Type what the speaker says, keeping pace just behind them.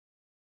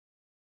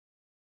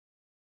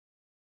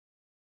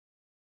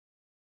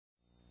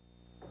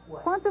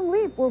Quantum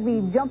Leap will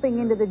be jumping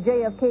into the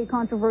JFK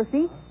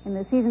controversy. In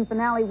the season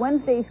finale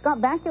Wednesday,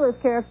 Scott Bakula's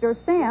character,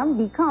 Sam,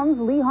 becomes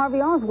Lee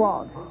Harvey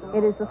Oswald.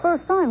 It is the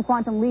first time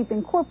Quantum Leap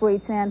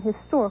incorporates an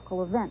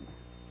historical event.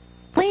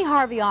 Lee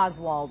Harvey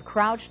Oswald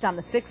crouched on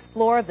the 6th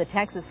floor of the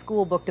Texas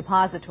School Book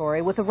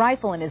Depository with a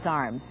rifle in his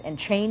arms and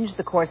changed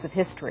the course of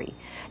history.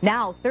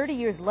 Now, 30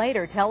 years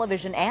later,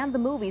 television and the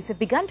movies have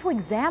begun to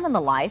examine the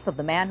life of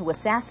the man who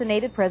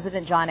assassinated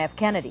President John F.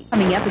 Kennedy. The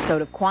coming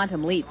episode of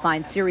Quantum Leap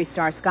finds series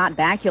star Scott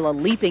Bakula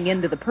leaping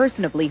into the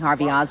person of Lee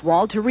Harvey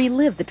Oswald to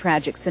relive the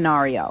tragic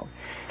scenario.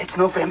 It's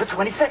November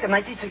 22nd,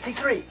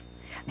 1963.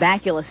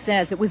 Bakula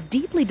says it was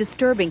deeply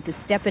disturbing to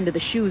step into the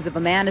shoes of a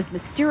man as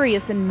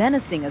mysterious and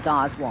menacing as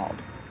Oswald.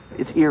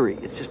 It's eerie.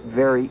 It's just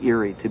very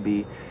eerie to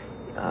be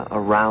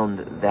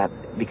around that,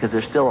 because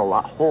there's still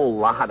a whole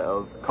lot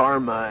of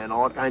karma and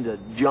all kinds of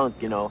junk,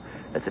 you know,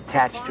 that's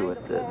attached to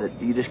it that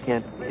you just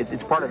can't.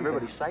 It's part of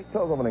everybody's psyche.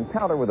 Tells of an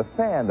encounter with a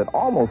fan that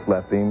almost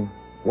left him,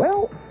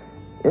 well,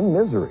 in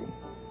misery.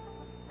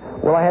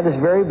 Well, I had this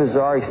very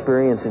bizarre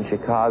experience in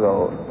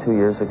Chicago 2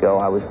 years ago.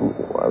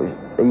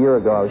 A year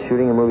ago, I was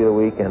shooting a movie of the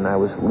week, and I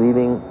was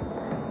leaving.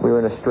 We were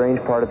in a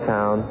strange part of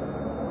town,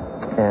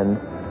 and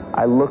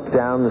I looked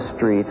down the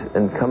street,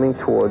 and coming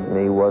toward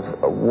me was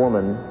a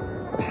woman,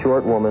 a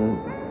short woman,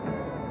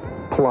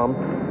 plump,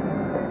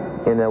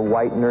 in a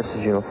white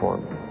nurse's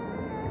uniform.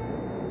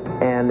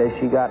 And as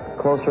she got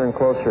closer and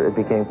closer, it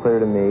became clear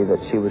to me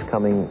that she was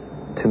coming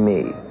to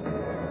me.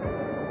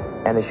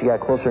 And as she got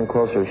closer and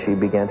closer, she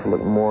began to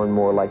look more and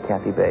more like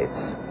Kathy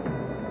Bates.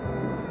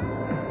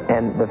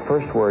 And the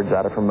first words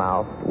out of her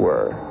mouth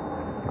were,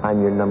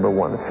 "I'm your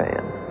 #1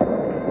 fan."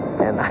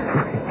 And I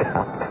freaked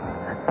out.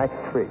 I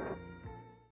freaked